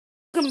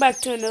welcome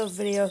back to another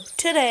video.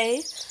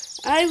 Today,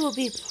 I will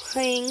be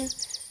playing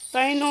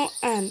Final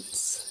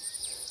Ants.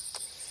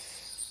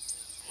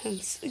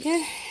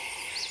 Okay.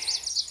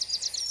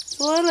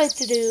 So what I like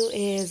to do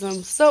is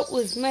start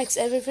with max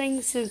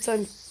everything since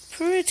I'm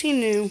pretty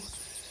new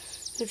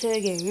to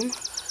the game.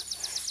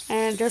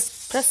 And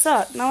just press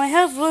start. Now I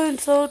have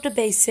learned all the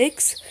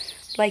basics,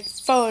 like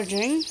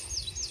foraging.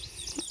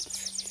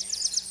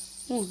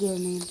 We'll get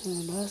into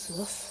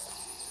this.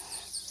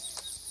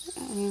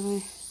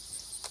 Anyway,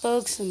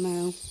 bugs and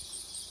mail.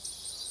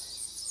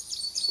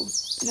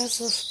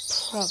 That's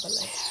us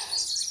probably.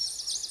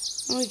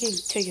 We can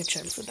take a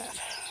chance with that.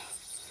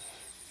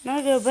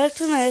 Now go back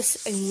to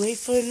this and wait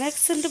for the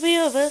next one to be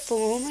over for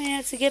all my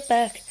ants to get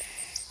back.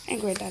 And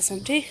great, that's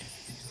empty.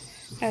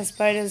 Has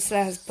spiders,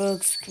 that has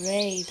bugs,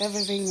 great,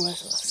 everything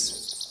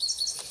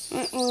worthless.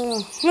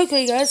 Well,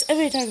 okay guys,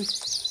 every time you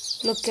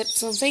look at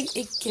something,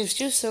 it gives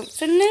you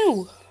something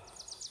new.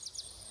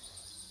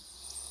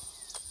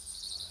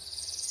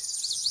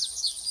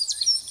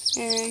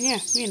 And yeah,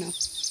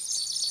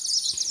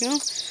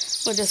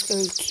 we're just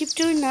going to keep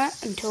doing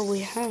that until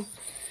we have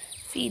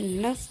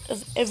enough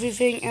of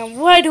everything. And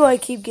why do I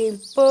keep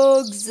getting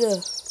bugs?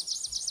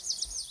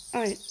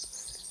 Alright,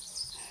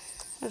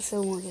 let's see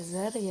what is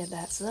there to get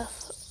that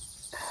stuff.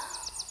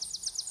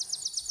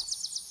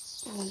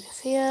 One is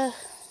here,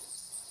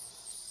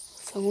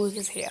 some work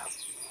is here.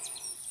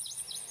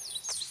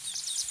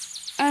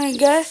 And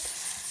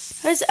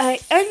guys, I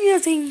am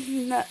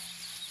using that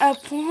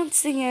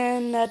plants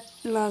again that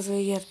allows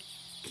me to get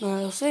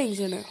those things,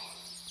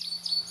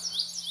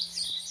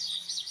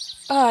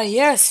 Ah,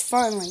 yes,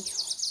 finally.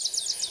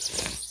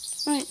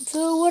 Right,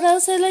 so what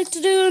else I like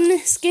to do in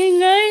this game,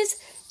 guys,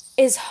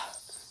 is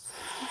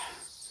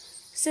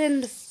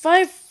send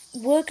 5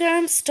 worker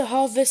ants to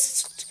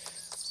harvest.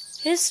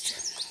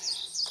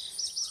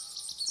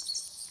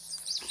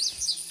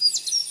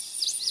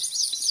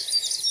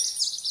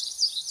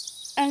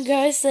 And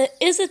guys, there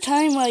is a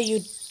time where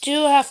you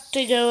do have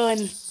to go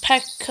and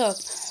pack up.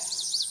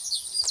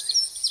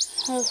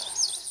 Well,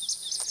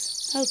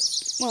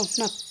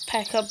 not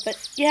pack up, but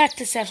you have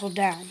to settle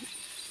down.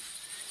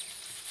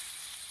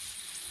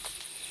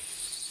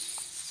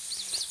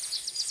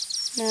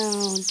 Now,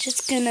 I'm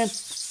just gonna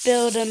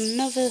build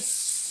another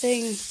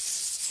thing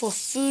for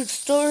food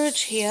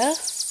storage here.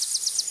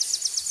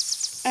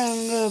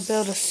 I'm gonna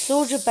build a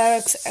soldier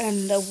barracks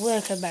and a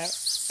worker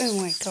barracks. Oh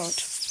my god.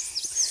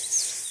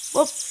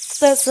 Well,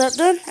 that's that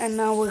done, and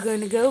now we're going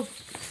to go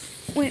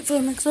wait for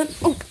the next one.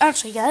 Oh,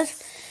 actually guys,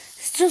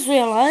 just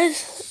realized,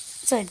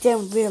 so I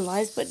didn't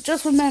realize, but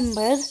just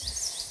remembered,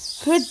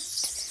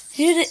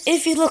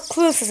 if you look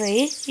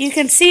closely, you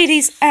can see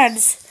these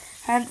ants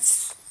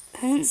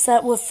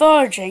that were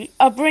foraging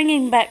are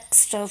bringing back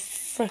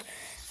stuff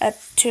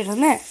to the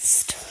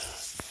nest.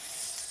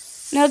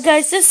 Now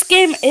guys, this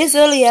game is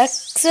early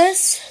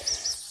access,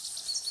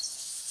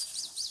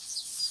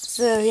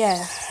 so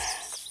yeah.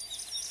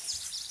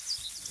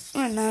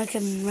 Right now I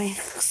can make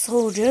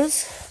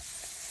soldiers.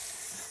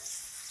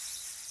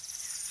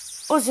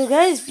 Also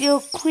guys, your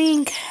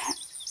queen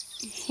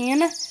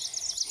hen,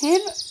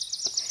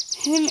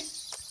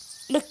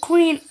 the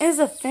queen is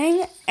a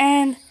thing,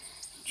 and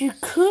you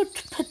could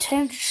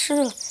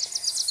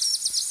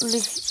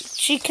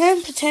she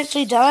can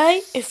potentially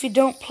die if you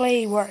don't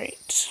play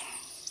right.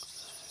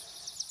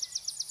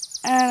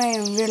 And I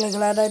am really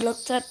glad I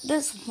looked at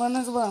this one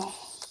as well.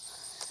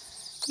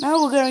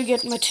 Now we're going to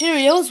get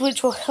materials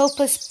which will help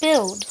us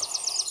build.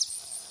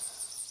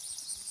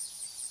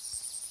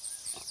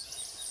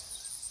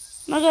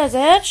 Now guys,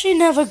 I actually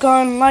never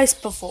gone lice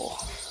before.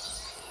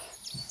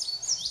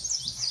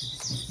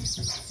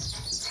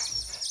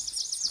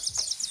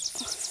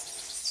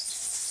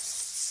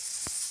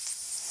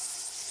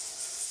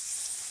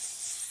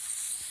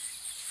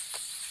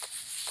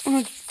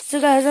 So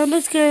guys, I'm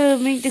just going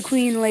to make the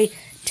queen lay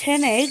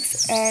 10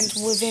 eggs, and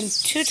within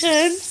 2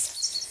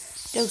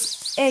 turns, those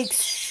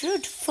eggs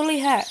should fully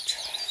hatch.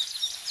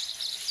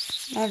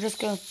 Now I'm just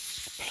going to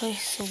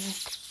place them.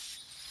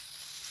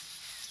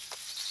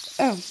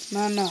 Oh,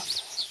 not enough.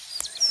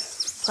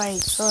 Right,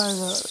 sorry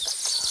about that.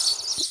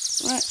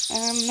 Right,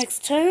 and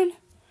next turn.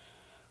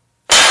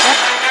 I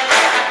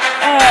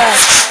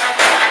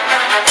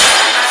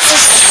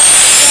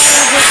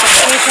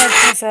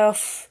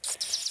myself.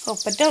 Oh,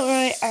 but don't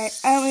worry, I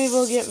am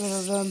able to get rid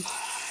of them.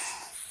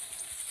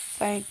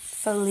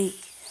 Thankfully.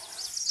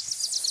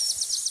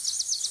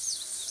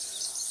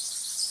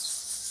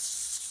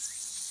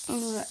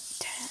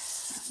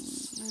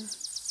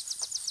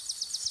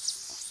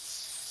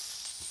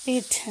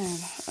 B10.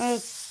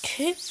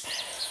 Okay.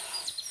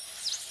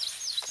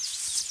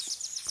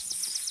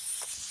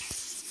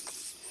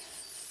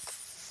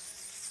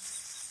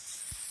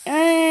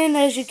 And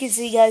as you can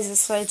see, guys,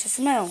 it's starting to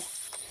smell,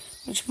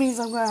 which means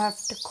I'm going to have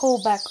to call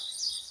back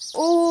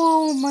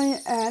all my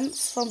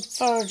ants from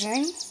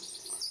foraging.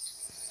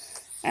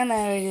 And I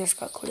already just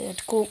got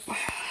cleared. Cool.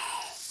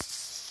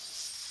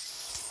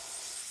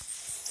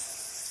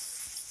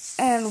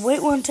 And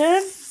wait 1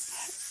 turn,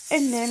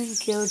 and then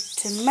go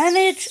to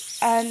manage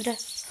and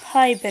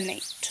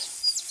hibernate.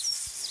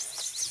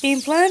 It's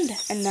been planned,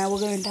 and now we're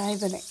going to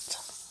hibernate.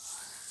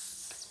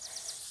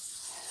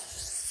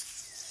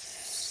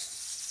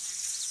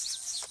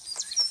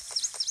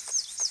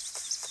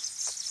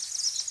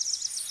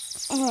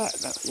 Alright,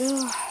 there we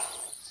go.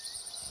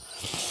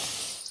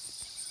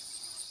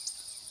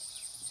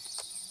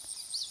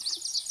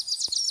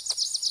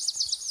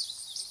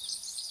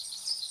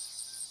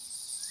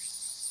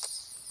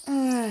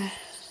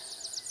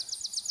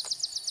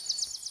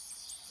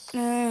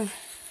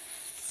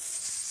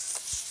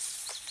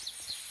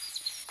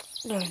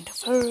 Going to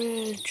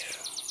forage.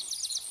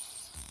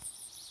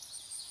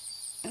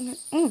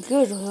 Oh,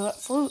 good, we got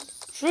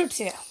fruits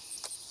here.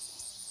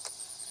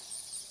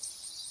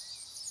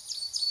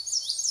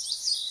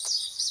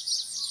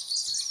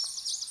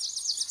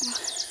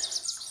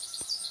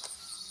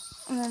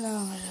 And now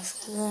we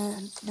just go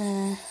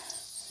there.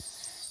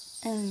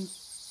 And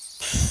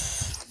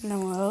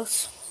nowhere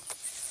else.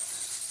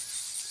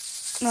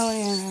 No,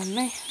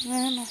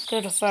 then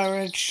go to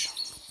forage.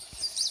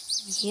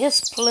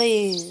 Yes,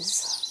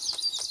 please.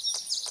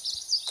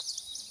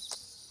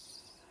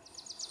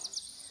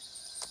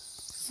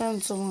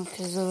 Send some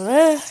monkeys over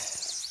there.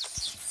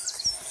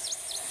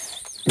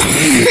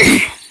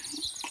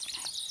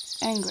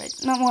 And great,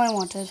 not what I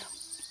wanted.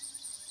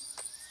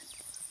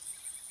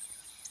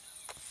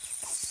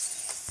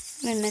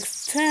 The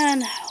next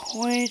turn,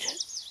 wait,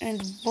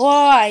 and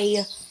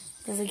why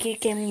does it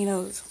keep giving me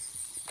those?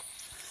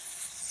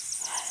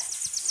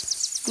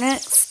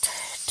 Next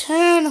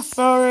turn,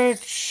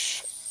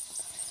 forage.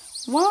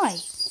 Why?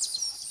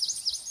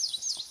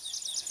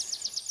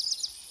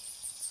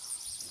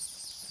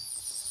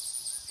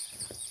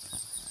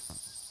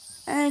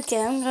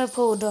 Okay, I'm gonna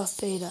pull the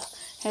feeder.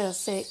 Here,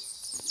 if it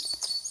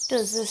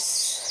does this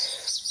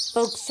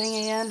spoke thing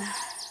again.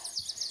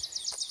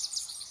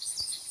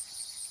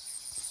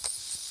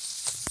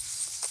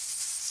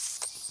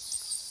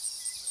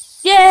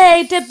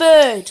 Yay, dead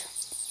bird!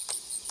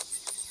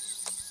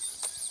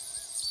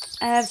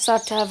 I have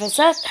start to harvest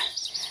that.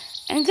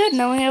 And good,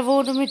 now we have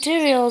all the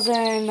materials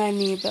and I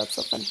need to build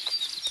something.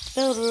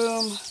 Build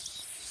room.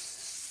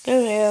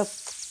 Go here.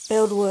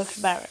 Build work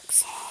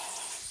barracks.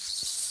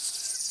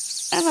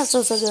 And let's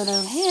also go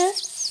down here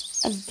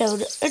and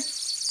build a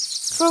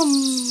drum.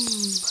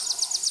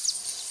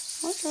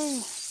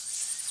 Okay.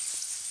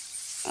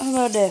 How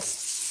about this?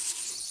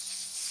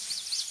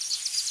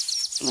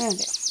 There we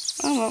go.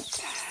 Oh well.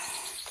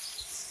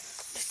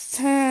 Let's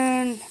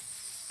turn.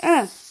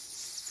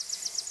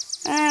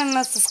 And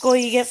that's the score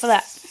you get for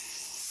that.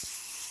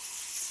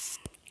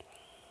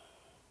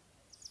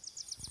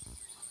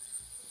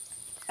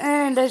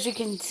 And as you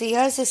can see,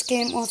 guys, this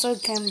game also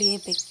can be a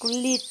big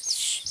glitch.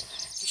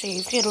 So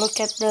if you look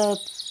at the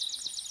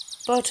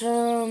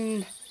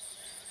bottom,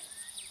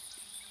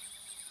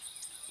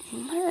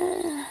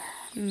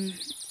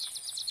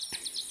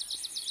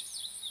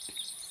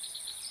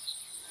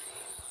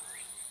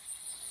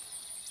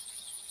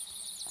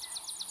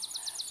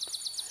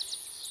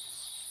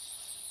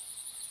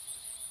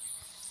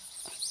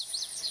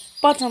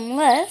 bottom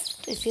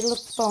left, if you look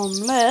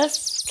bottom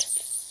left,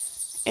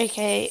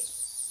 okay,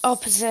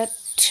 opposite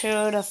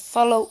to the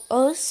follow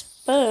us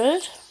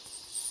bird.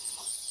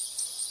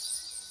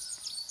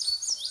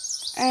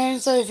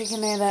 And so if you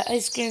can hear that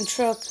ice cream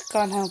truck,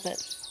 can't help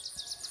it.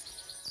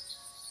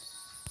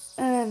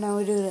 And now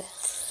we do this.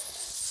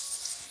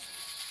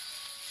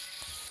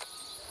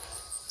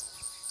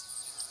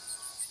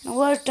 Now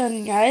what I've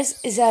done, guys,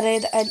 is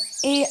added an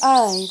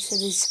AI to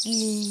this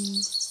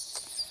game.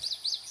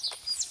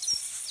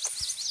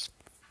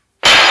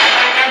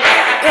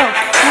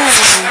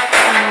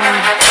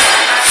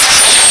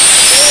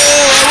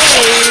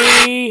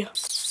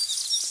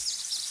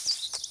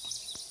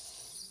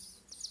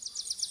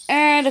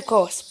 And of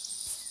course,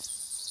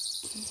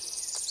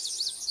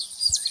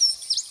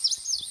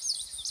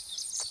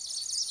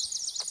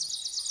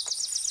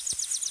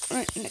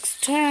 right,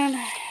 next turn.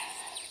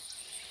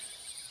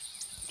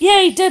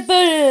 Yay, dead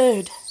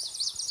bird!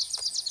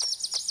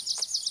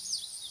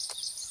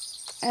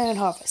 And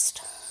harvest.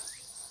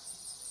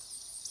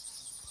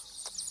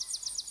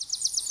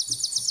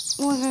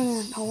 One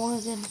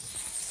again.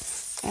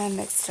 And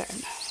next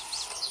turn.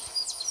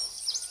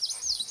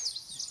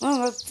 Well,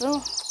 that's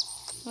all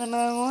that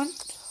I want.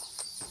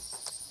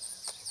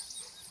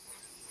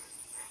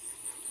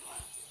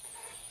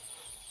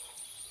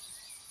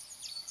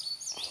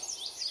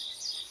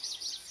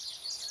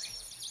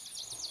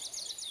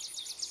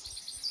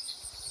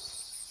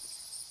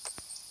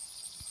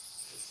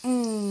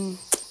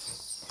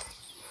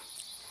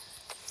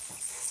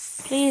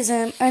 Please,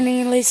 I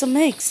need to lay some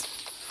eggs.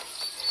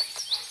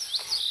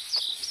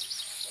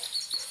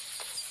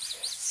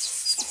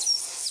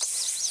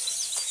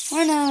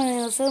 Right now,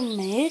 I also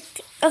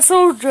make a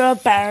soldier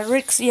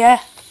barracks,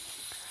 yeah.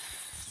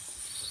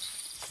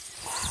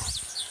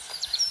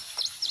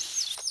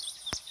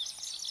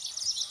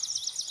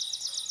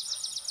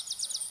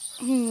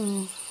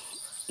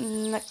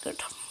 Not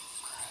good.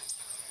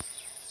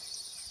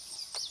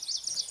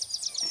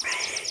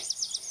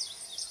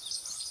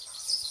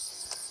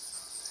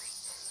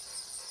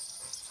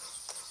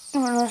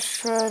 Let's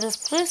try this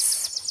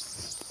place.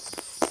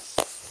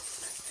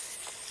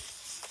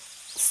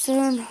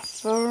 Stone,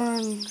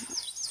 burn.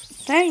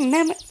 Dang,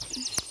 damn it.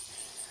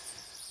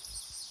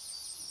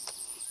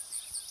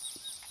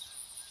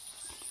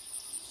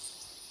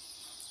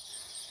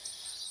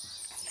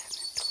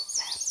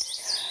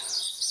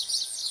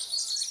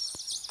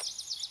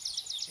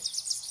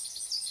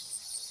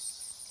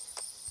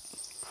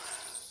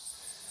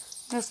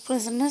 This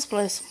place and this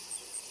place.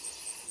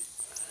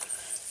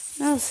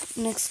 Now,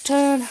 next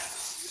turn.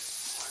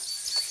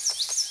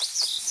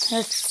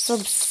 There's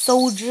some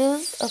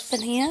soldiers up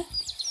in here.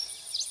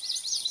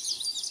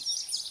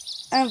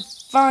 And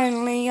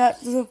finally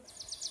got the,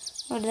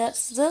 well,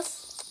 that's this.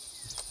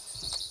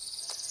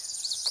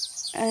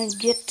 And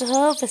get to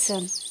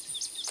harvesting.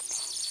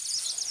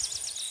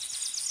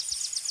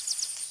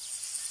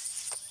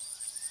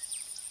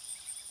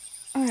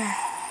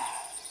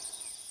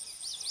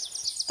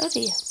 Oh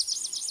dear.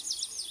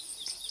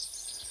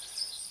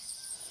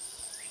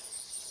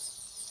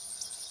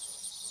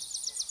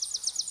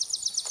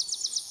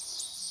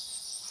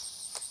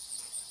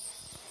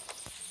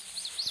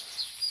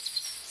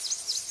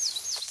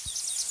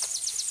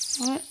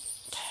 Right.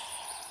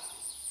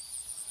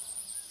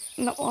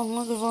 Not what I'm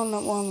looking for,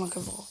 not what I'm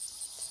looking for.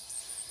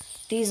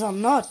 These are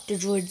not the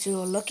droids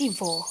you are looking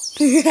for.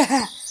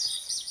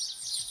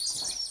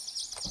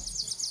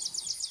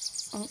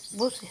 Oh,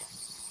 whoopsie.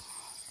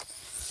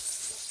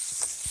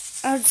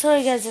 I'm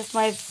sorry guys if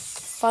my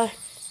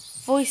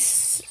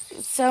voice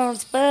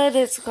sounds bad.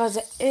 It's because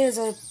it is.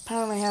 I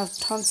apparently have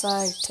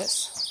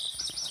tonsillitis.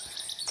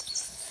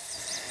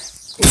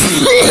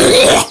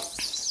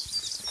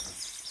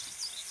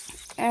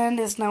 And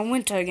it's now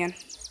winter again.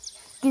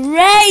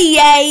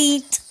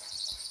 Great!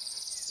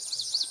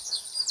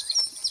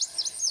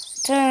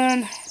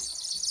 Turn.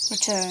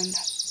 Return.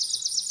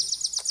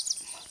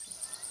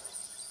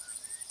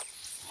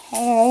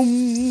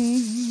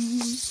 Home.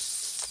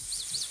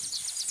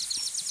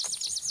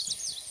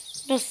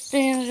 Just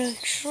stay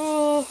like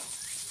sure.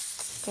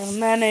 Gotta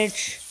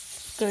manage.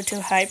 Go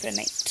to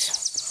hibernate.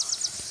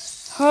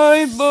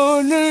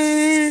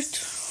 Hibernate.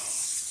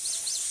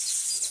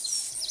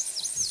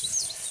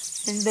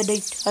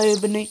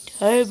 Hibernate.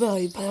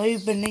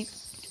 Hibernate.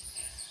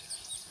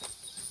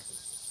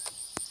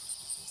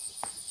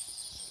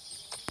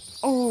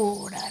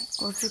 Oh, that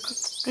was a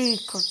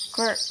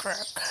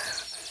crack.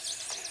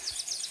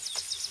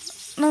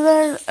 Now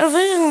guys, I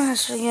think I'm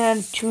actually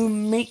going to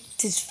make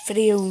this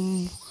video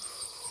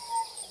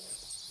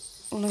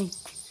like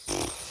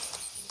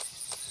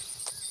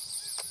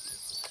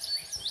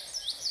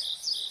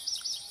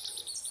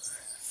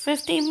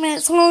 15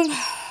 minutes long,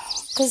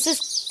 because this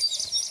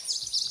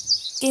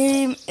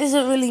game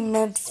isn't really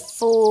meant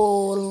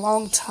for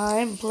long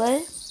time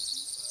play.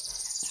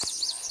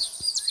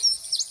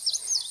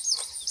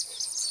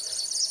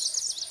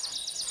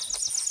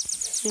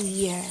 So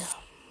yeah.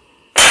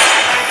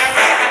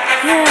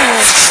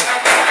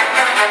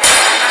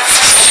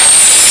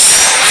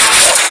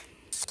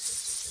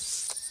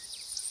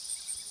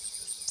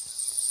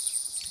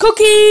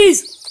 Cookies!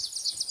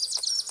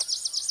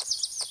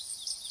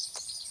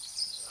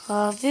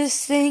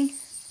 Harvesting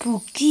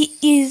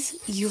cookies.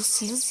 Yes.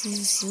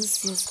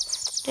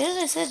 Did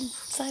I said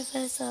 5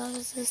 minutes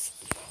harvest?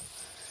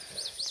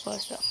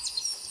 What's up?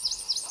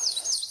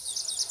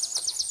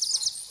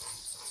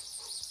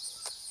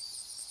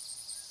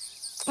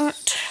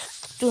 Alright,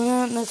 do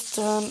that next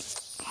time.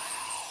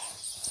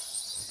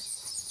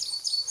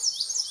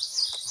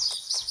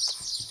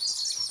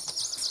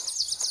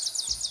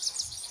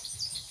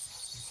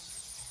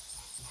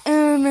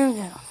 And there we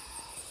go.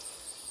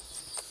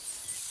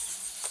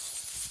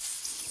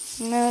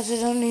 Now I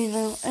don't need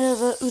to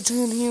ever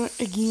return here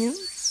again.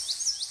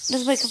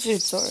 Let's make a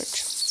food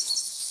storage.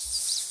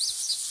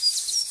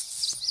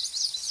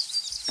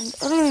 And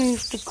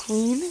underneath the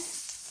queen,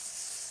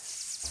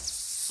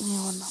 we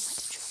will not make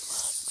a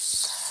box.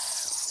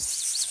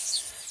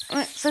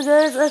 Alright, so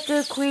guys,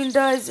 after the queen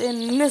dies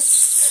in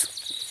this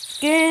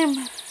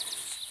game,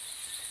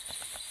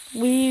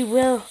 we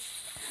will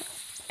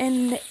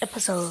end the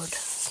episode.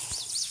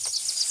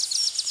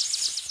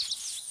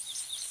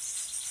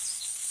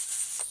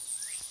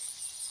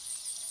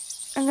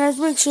 And guys,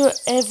 make sure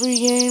every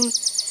game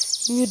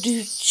you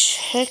do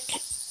check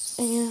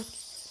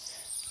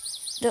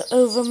the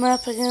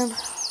overmap again.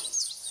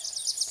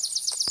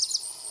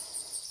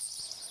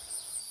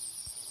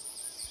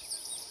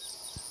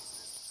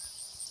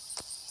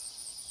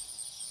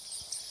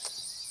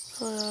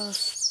 Alright,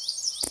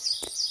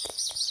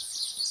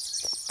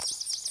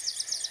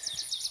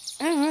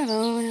 I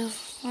only have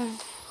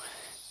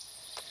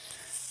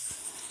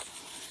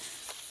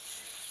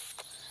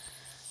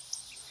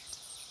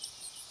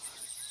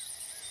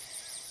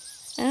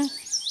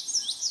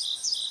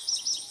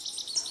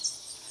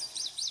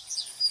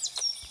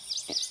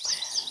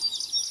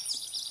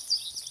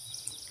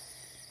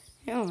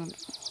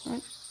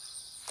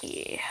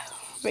yeah,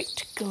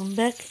 right, going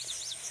back.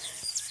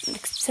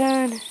 Next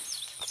turn,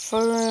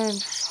 fun.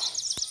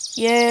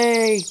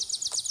 Yay!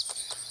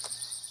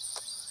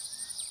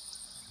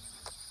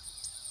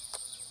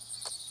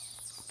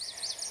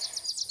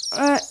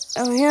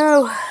 There we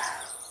go.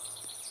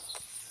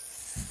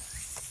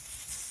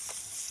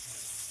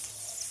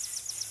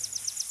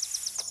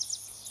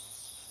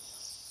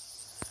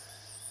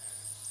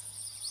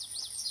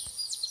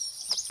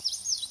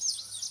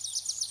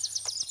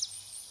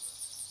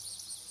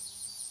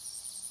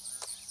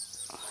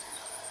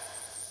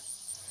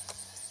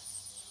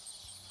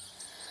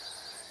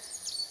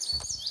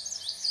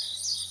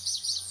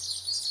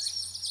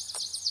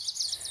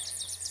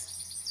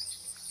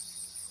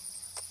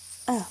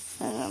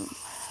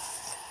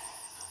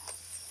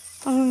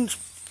 Orange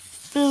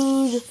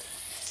food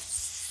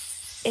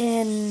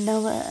and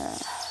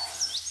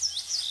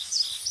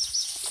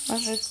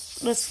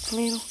let's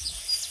clean.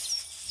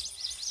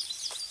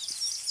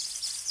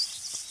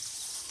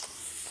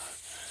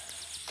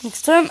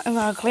 Next time I'm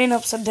gonna clean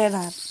up some dead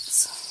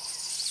ends.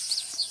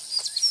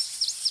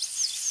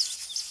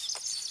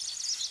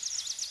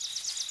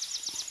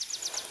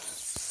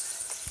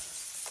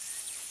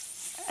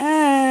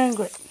 And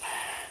great.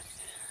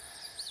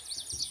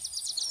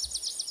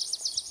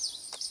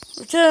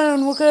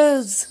 Return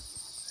workers!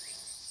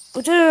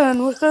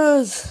 Return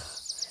workers!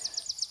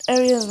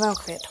 Area is now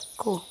cleared.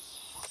 Cool.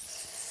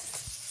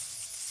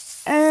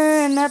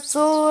 And that's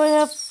all I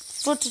have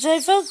for today,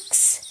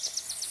 folks.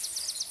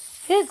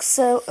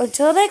 So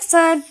until next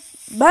time,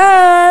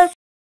 bye!